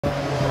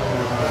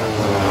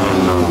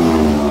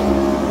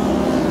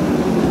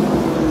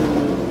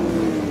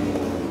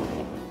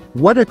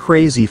What a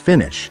crazy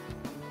finish!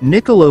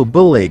 Nicolo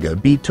Bulega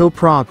beat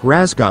Toprak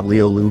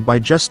Razgatlıoğlu by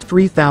just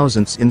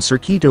 0.03 in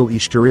Circuito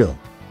Estoril.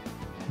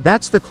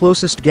 That's the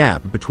closest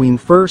gap between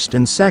first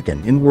and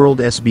second in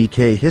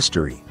WSBK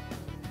history.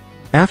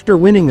 After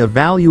winning a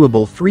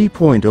valuable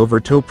 3-point over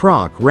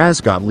Toprak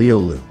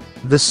Razgatlıoğlu,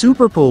 the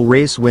Superpole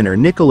race winner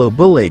Nicolo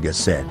Bulega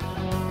said,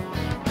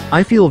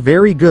 "I feel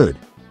very good.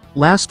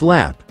 Last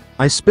lap,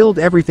 I spilled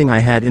everything I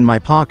had in my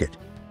pocket.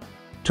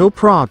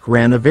 Toprak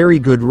ran a very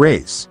good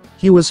race,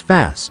 he was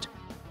fast.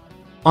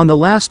 On the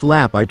last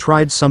lap I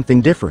tried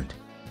something different.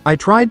 I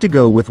tried to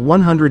go with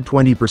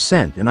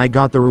 120% and I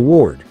got the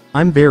reward.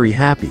 I'm very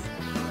happy."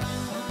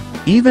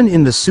 Even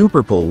in the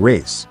Superpole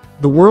race,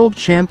 the World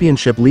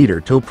Championship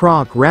leader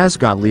Toprak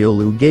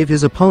Razgatlıoğlu gave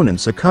his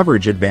opponents a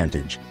coverage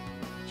advantage.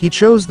 He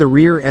chose the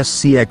rear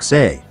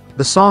SCXA,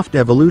 the soft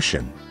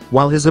evolution,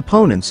 while his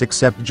opponents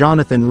except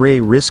Jonathan Ray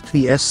risked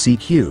the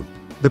SCQ,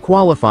 the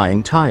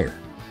qualifying tire.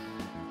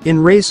 In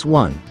race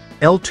 1,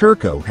 El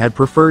Turco had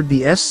preferred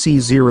the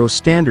SC0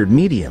 standard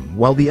medium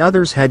while the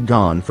others had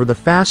gone for the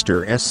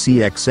faster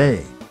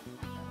SCXA.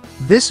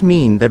 This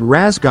means that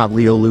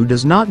Razgatlıoğlu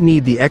does not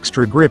need the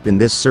extra grip in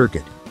this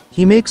circuit.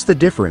 He makes the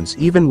difference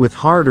even with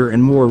harder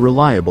and more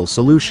reliable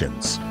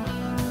solutions.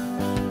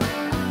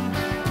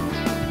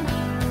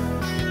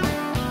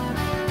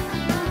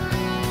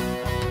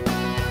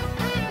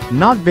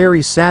 Not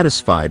very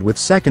satisfied with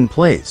second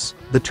place,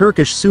 the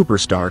Turkish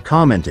superstar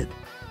commented,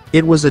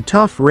 "It was a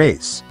tough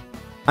race.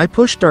 I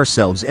pushed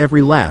ourselves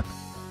every lap.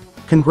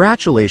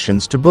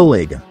 Congratulations to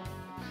Bulega.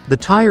 The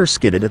tire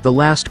skidded at the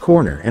last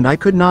corner and I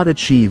could not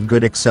achieve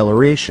good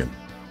acceleration.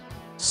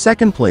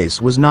 Second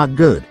place was not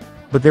good,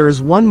 but there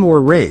is one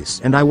more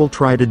race and I will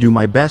try to do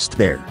my best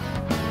there."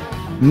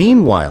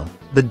 Meanwhile,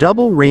 the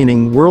double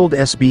reigning World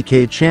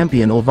SBK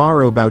champion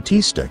Alvaro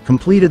Bautista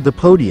completed the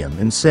podium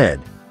and said,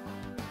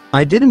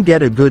 "I didn't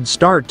get a good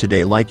start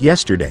today like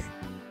yesterday.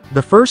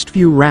 The first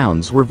few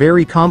rounds were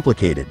very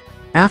complicated.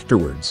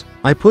 Afterwards,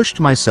 I pushed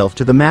myself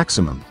to the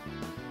maximum.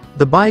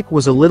 The bike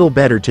was a little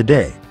better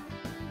today.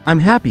 I'm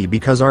happy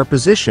because our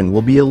position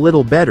will be a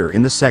little better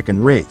in the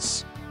second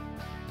race."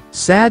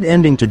 Sad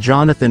ending to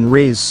Jonathan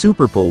Ray's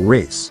Superpole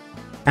race.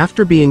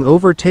 After being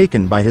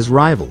overtaken by his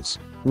rivals,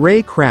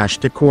 Ray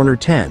crashed at corner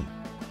 10.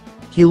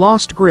 He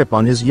lost grip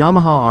on his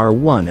Yamaha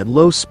R1 at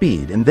low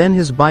speed and then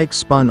his bike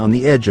spun on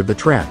the edge of the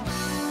track.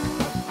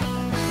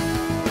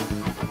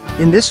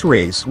 In this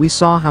race we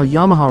saw how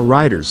Yamaha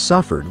riders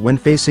suffered when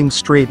facing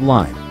straight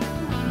line.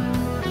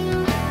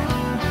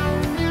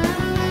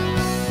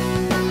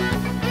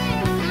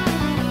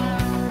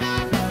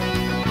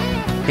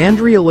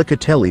 Andrea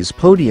Locatelli's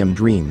podium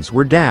dreams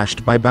were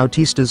dashed by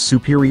Bautista's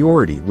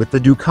superiority with the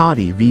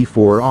Ducati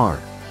V4R.